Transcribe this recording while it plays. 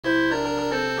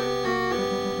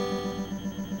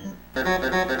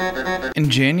In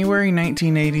January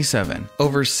 1987,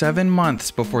 over 7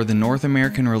 months before the North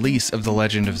American release of The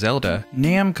Legend of Zelda,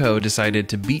 Namco decided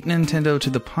to beat Nintendo to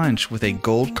the punch with a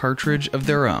gold cartridge of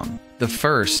their own. The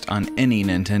first on any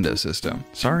Nintendo system.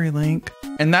 Sorry, Link.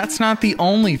 And that's not the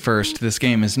only first this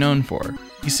game is known for.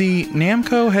 You see,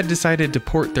 Namco had decided to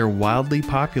port their wildly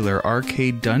popular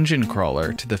arcade dungeon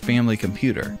crawler to the family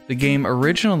computer. The game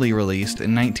originally released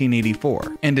in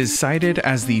 1984 and is cited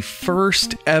as the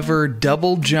first ever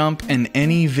double jump in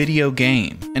any video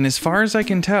game. And as far as I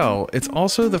can tell, it's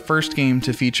also the first game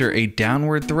to feature a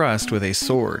downward thrust with a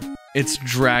sword. It's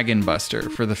Dragon Buster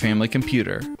for the family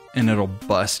computer, and it'll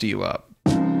bust you up.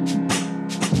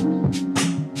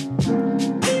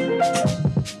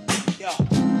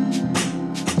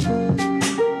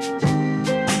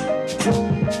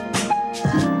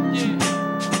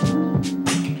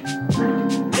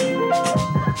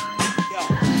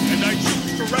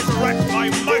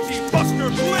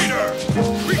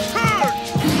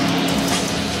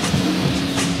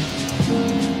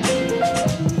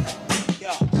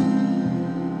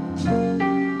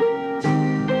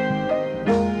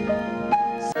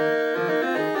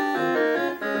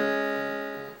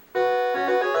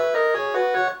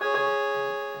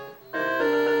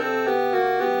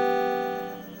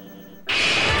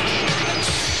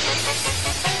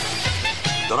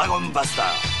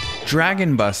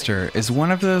 Dragon Buster is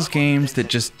one of those games that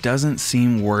just doesn't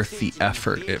seem worth the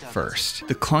effort at first.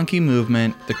 The clunky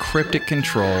movement, the cryptic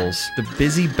controls, the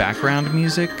busy background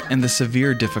music, and the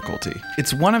severe difficulty.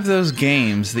 It's one of those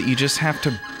games that you just have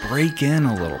to break in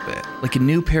a little bit, like a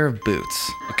new pair of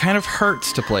boots. It kind of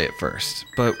hurts to play at first,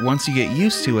 but once you get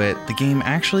used to it, the game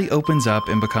actually opens up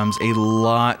and becomes a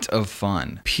lot of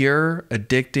fun. Pure,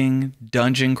 addicting,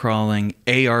 dungeon crawling,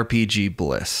 ARPG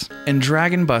bliss. In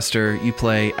Dragon Buster, you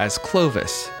play as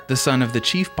Clovis, the son of the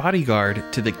chief bodyguard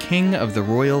to the king of the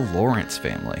royal Lawrence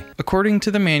family. According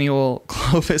to the manual,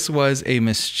 Clovis was a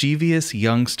mischievous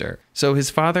youngster, so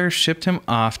his father shipped him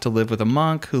off to live with a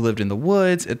monk who lived in the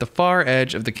woods at the far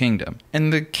edge of the kingdom.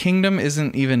 And the kingdom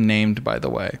isn't even named, by the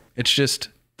way. It's just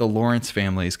the Lawrence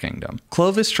family's kingdom.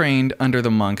 Clovis trained under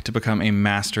the monk to become a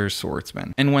master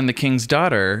swordsman. And when the king's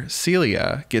daughter,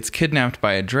 Celia, gets kidnapped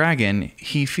by a dragon,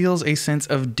 he feels a sense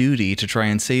of duty to try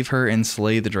and save her and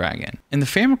slay the dragon. In the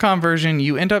Famicom version,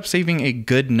 you end up saving a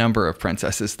good number of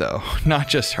princesses though, not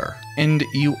just her. And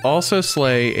you also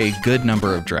slay a good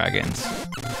number of dragons.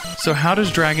 So how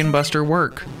does Dragon Buster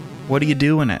work? What do you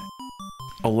do in it?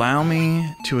 Allow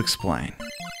me to explain.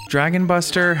 Dragon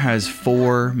Buster has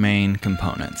 4 main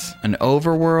components: an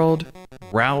overworld,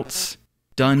 routes,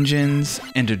 dungeons,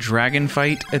 and a dragon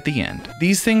fight at the end.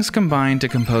 These things combine to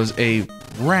compose a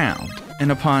round,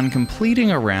 and upon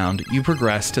completing a round, you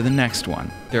progress to the next one.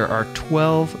 There are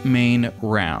 12 main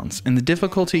rounds, and the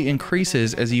difficulty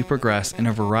increases as you progress in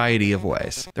a variety of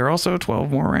ways. There are also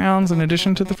 12 more rounds in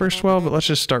addition to the first 12, but let's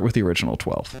just start with the original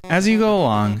 12. As you go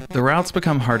along, the routes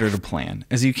become harder to plan,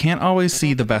 as you can't always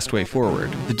see the best way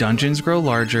forward. The dungeons grow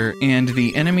larger, and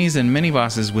the enemies and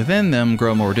mini-bosses within them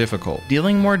grow more difficult,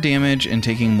 dealing more damage and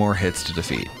taking more hits to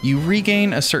defeat. You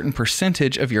regain a certain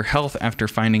percentage of your health after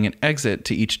finding an exit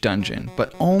to each dungeon,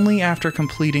 but only after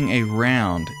completing a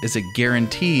round is it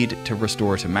guaranteed to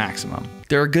restore to maximum.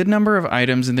 There are a good number of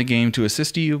items in the game to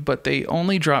assist you, but they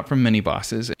only drop from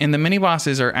mini-bosses, and the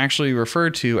mini-bosses are actually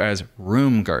referred to as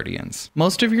room guardians.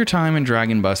 Most of your time in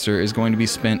Dragon Buster is going to be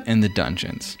spent in the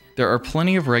dungeons. There are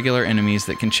plenty of regular enemies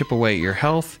that can chip away at your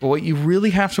health, but what you really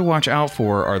have to watch out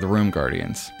for are the room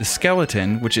guardians. The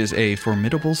skeleton, which is a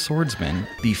formidable swordsman,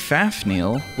 the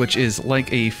Fafnir, which is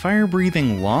like a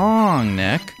fire-breathing long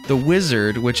neck, the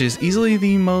wizard, which is easily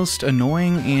the most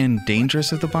annoying and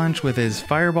dangerous of the bunch with his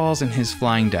fireballs and his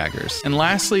flying daggers, and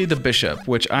lastly the bishop,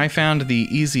 which I found the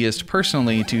easiest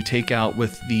personally to take out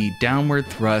with the downward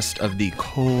thrust of the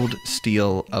cold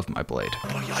steel of my blade.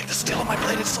 Oh, you like the steel of my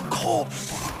blade? It's so cold.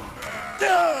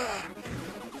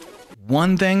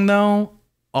 One thing though,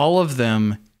 all of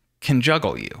them can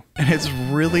juggle you, and it's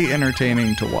really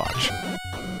entertaining to watch.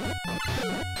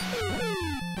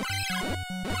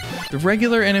 The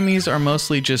regular enemies are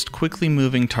mostly just quickly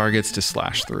moving targets to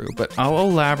slash through, but I'll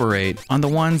elaborate on the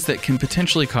ones that can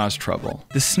potentially cause trouble.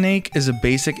 The snake is a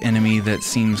basic enemy that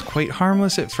seems quite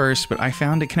harmless at first, but I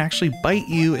found it can actually bite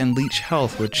you and leech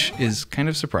health, which is kind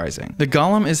of surprising. The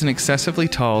golem is an excessively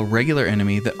tall regular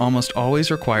enemy that almost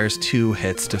always requires 2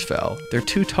 hits to fell. They're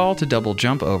too tall to double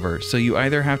jump over, so you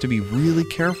either have to be really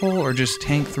careful or just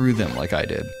tank through them like I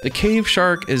did. The cave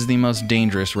shark is the most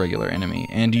dangerous regular enemy,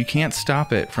 and you can't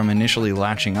stop it from initially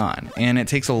latching on, and it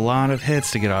takes a lot of hits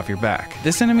to get off your back.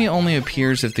 This enemy only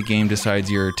appears if the game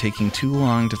decides you're taking too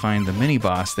long to find the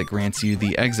mini-boss that grants you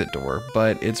the exit door,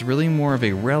 but it's really more of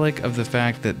a relic of the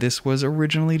fact that this was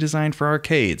originally designed for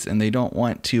arcades, and they don't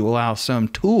want to allow some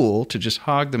tool to just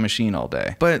hog the machine all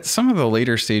day. But some of the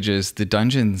later stages, the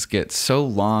dungeons get so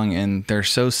long and they're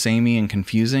so samey and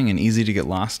confusing and easy to get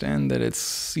lost in that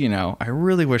it's, you know, I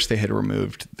really wish they had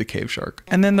removed the cave shark.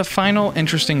 And then the final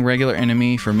interesting regular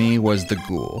enemy for me was the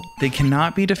ghoul. They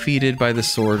cannot be defeated by the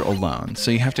sword alone,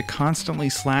 so you have to constantly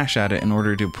slash at it in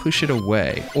order to push it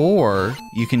away, or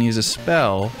you can use a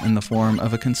spell in the form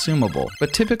of a consumable,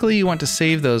 but typically you want to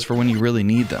save those for when you really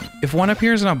need them. If one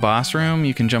appears in a boss room,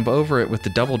 you can jump over it with the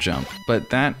double jump, but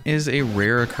that is a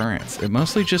rare occurrence. It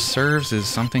mostly just serves as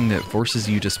something that forces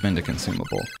you to spend a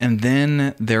consumable. And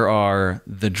then there are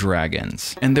the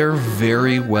dragons, and they're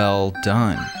very well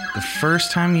done. The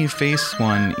first time you face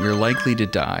one, you're likely to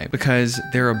die because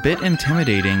they're a bit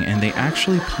intimidating and they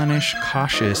actually punish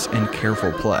cautious and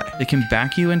careful play. They can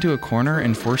back you into a corner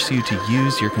and force you to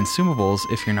use your consumables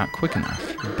if you're not quick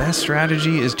enough. The best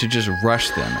strategy is to just rush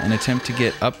them and attempt to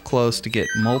get up close to get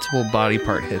multiple body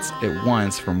part hits at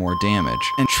once for more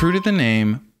damage. And true to the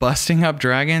name, busting up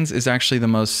dragons is actually the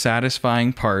most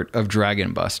satisfying part of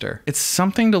Dragon Buster. It's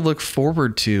something to look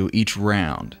forward to each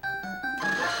round.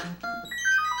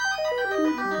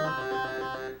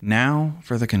 Now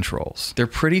for the controls. They're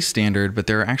pretty standard, but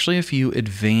there are actually a few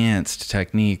advanced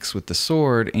techniques with the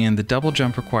sword, and the double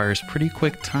jump requires pretty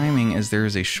quick timing as there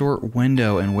is a short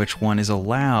window in which one is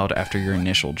allowed after your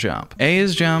initial jump. A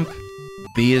is jump,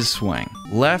 B is swing.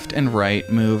 Left and right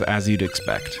move as you'd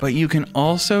expect. But you can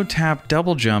also tap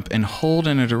double jump and hold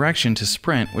in a direction to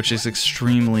sprint, which is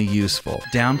extremely useful.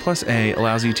 Down plus A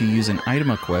allows you to use an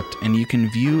item equipped, and you can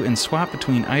view and swap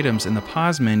between items in the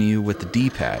pause menu with the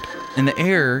D-pad. In the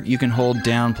air, you can hold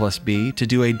down plus B to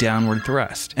do a downward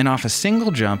thrust. And off a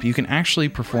single jump, you can actually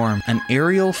perform an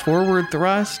aerial forward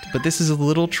thrust, but this is a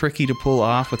little tricky to pull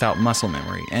off without muscle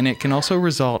memory, and it can also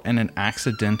result in an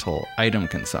accidental item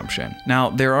consumption. Now,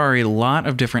 there are a lot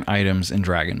of different items in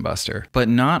Dragon Buster, but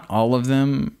not all of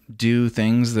them do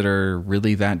things that are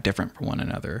really that different from one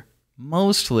another.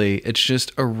 Mostly, it's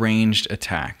just a ranged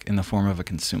attack in the form of a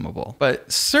consumable.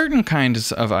 But certain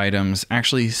kinds of items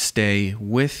actually stay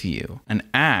with you. An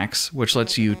axe, which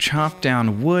lets you chop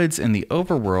down woods in the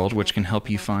overworld, which can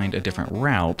help you find a different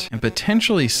route, and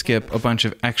potentially skip a bunch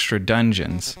of extra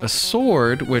dungeons. A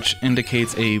sword, which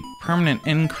indicates a permanent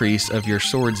increase of your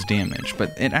sword's damage, but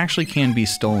it actually can be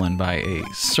stolen by a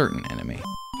certain enemy.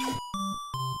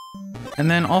 And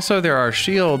then also there are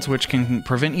shields, which can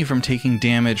prevent you from taking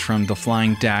damage from the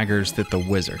flying daggers that the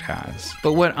wizard has.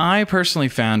 But what I personally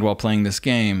found while playing this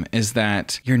game is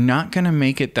that you're not going to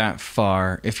make it that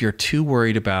far if you're too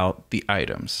worried about the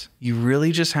items. You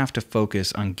really just have to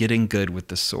focus on getting good with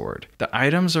the sword. The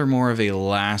items are more of a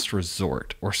last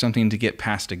resort, or something to get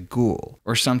past a ghoul,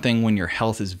 or something when your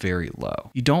health is very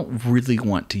low. You don't really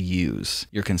want to use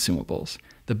your consumables.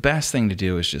 The best thing to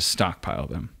do is just stockpile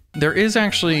them. There is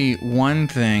actually one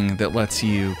thing that lets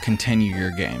you continue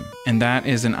your game, and that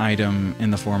is an item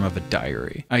in the form of a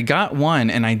diary. I got one,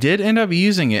 and I did end up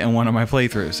using it in one of my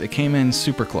playthroughs. It came in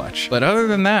super clutch. But other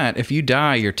than that, if you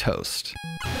die, you're toast.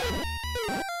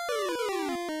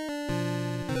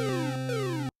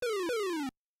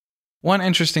 One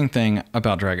interesting thing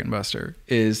about Dragon Buster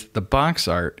is the box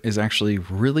art is actually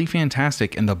really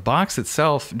fantastic, and the box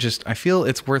itself, I feel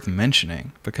it's worth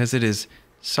mentioning because it is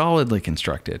solidly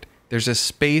constructed. There's a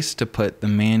space to put the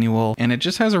manual, and it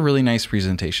just has a really nice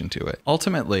presentation to it.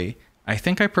 Ultimately, I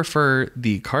think I prefer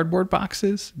the cardboard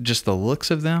boxes, just the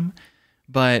looks of them,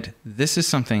 but this is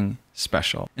something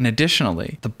special. And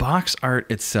additionally, the box art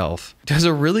itself does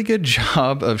a really good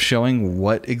job of showing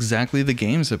what exactly the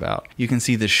game's about. You can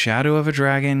see the shadow of a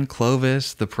dragon,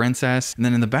 Clovis, the princess, and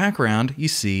then in the background, you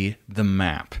see the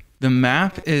map. The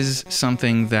map is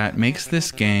something that makes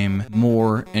this game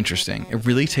more interesting. It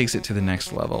really takes it to the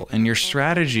next level, and your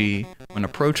strategy when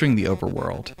approaching the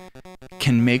overworld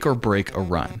can make or break a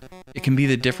run. It can be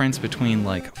the difference between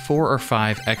like 4 or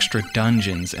 5 extra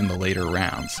dungeons in the later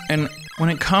rounds. And when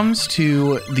it comes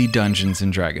to the dungeons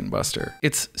in Dragon Buster,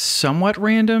 it's somewhat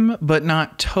random, but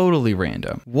not totally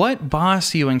random. What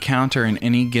boss you encounter in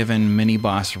any given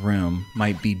mini-boss room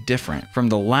might be different from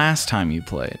the last time you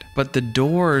played, but the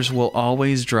doors will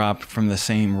always drop from the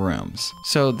same rooms.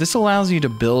 So this allows you to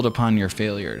build upon your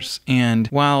failures. And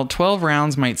while 12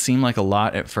 rounds might seem like a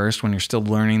lot at first when you're still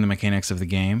learning the mechanics of the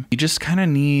game, you just kind of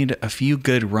need a few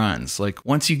good runs. Like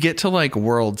once you get to like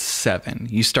World 7,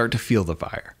 you start to feel the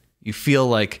fire. You feel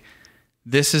like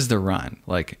this is the run.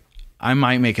 Like I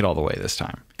might make it all the way this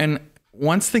time. And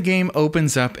once the game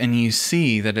opens up and you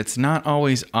see that it's not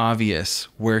always obvious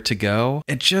where to go,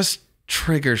 it just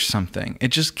triggers something. It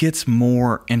just gets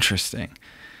more interesting.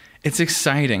 It's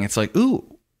exciting. It's like,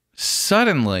 ooh,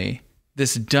 suddenly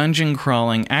this dungeon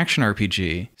crawling action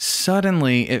RPG,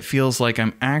 suddenly it feels like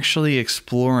I'm actually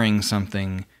exploring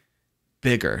something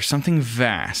bigger, something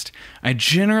vast. I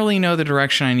generally know the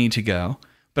direction I need to go,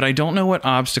 but I don't know what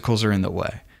obstacles are in the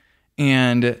way.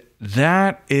 And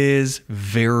that is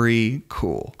very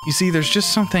cool. You see, there's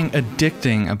just something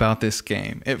addicting about this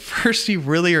game. At first, you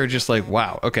really are just like,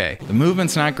 wow, okay, the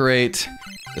movement's not great,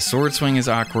 the sword swing is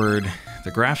awkward,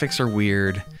 the graphics are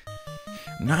weird.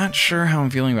 Not sure how I'm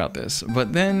feeling about this.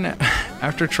 But then,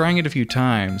 after trying it a few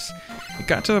times, it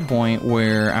got to the point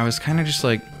where I was kind of just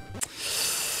like,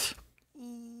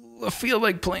 I feel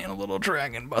like playing a little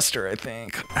Dragon Buster, I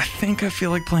think. I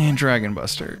feel like playing Dragon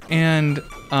Buster. And,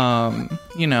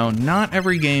 you know, not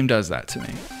every game does that to me.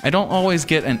 I don't always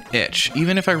get an itch.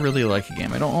 Even if I really like a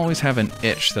game, I don't always have an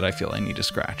itch that I feel I need to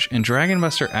scratch. And Dragon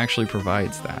Buster actually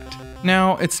provides that.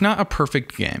 Now, it's not a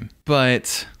perfect game,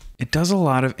 but it does a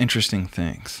lot of interesting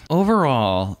things.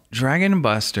 Overall, Dragon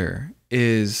Buster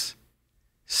is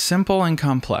simple and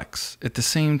complex at the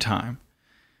same time.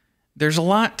 There's a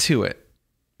lot to it.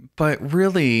 But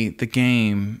really, the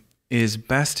game is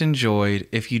best enjoyed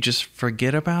if you just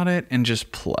forget about it and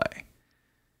just play.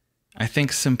 I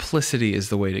think simplicity is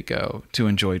the way to go to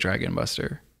enjoy Dragon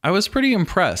Buster. I was pretty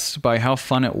impressed by how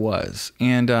fun it was.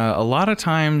 And a lot of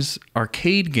times,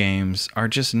 arcade games are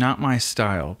just not my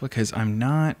style because I'm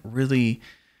not really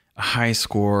a high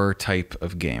score type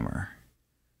of gamer.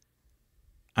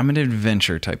 I'm an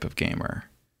adventure type of gamer.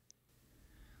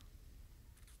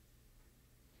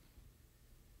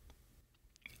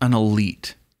 An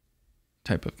elite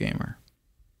type of gamer.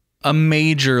 A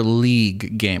major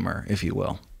league gamer, if you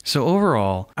will. So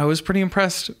overall, I was pretty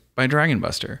impressed by Dragon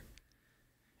Buster.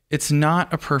 It's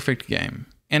not a perfect game,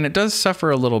 and it does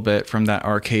suffer a little bit from that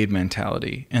arcade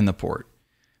mentality in the port,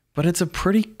 but it's a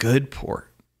pretty good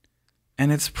port,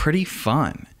 and it's pretty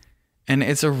fun. And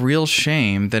it's a real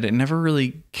shame that it never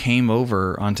really came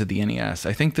over onto the NES.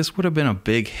 I think this would have been a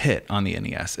big hit on the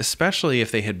NES, especially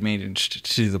if they had managed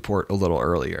to do the port a little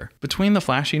earlier. Between the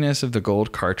flashiness of the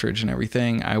gold cartridge and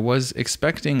everything, I was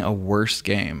expecting a worse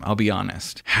game, I'll be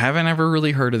honest. Haven't ever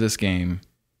really heard of this game,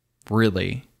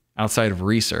 really, outside of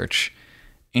research.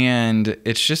 And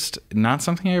it's just not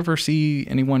something I ever see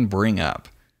anyone bring up.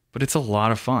 But it's a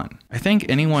lot of fun. I think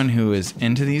anyone who is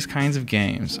into these kinds of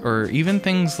games, or even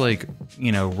things like,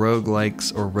 you know,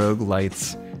 roguelikes or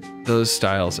roguelites, those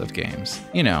styles of games,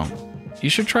 you know, you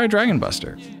should try Dragon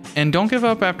Buster. And don't give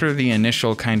up after the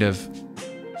initial kind of,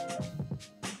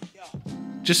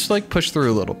 just like push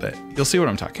through a little bit. You'll see what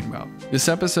I'm talking about. This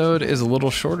episode is a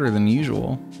little shorter than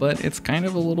usual, but it's kind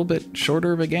of a little bit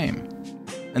shorter of a game.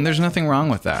 And there's nothing wrong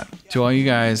with that. To all you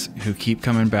guys who keep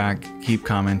coming back, keep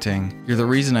commenting, you're the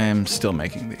reason I am still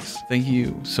making these. Thank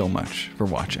you so much for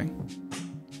watching.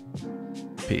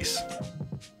 Peace.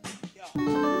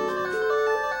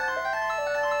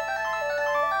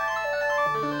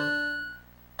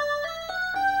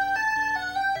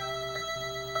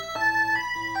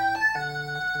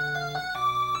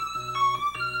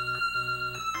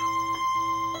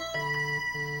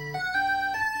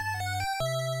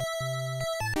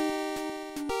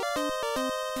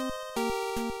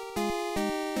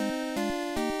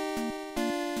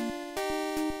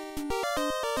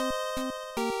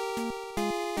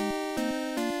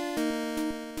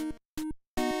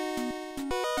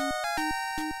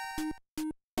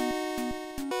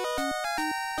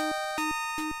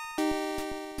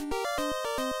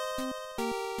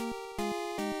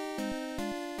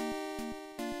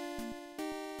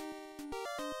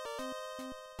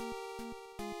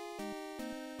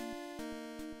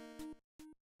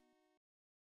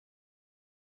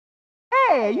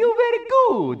 Hey, you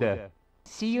very good.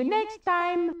 See you next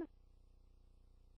time.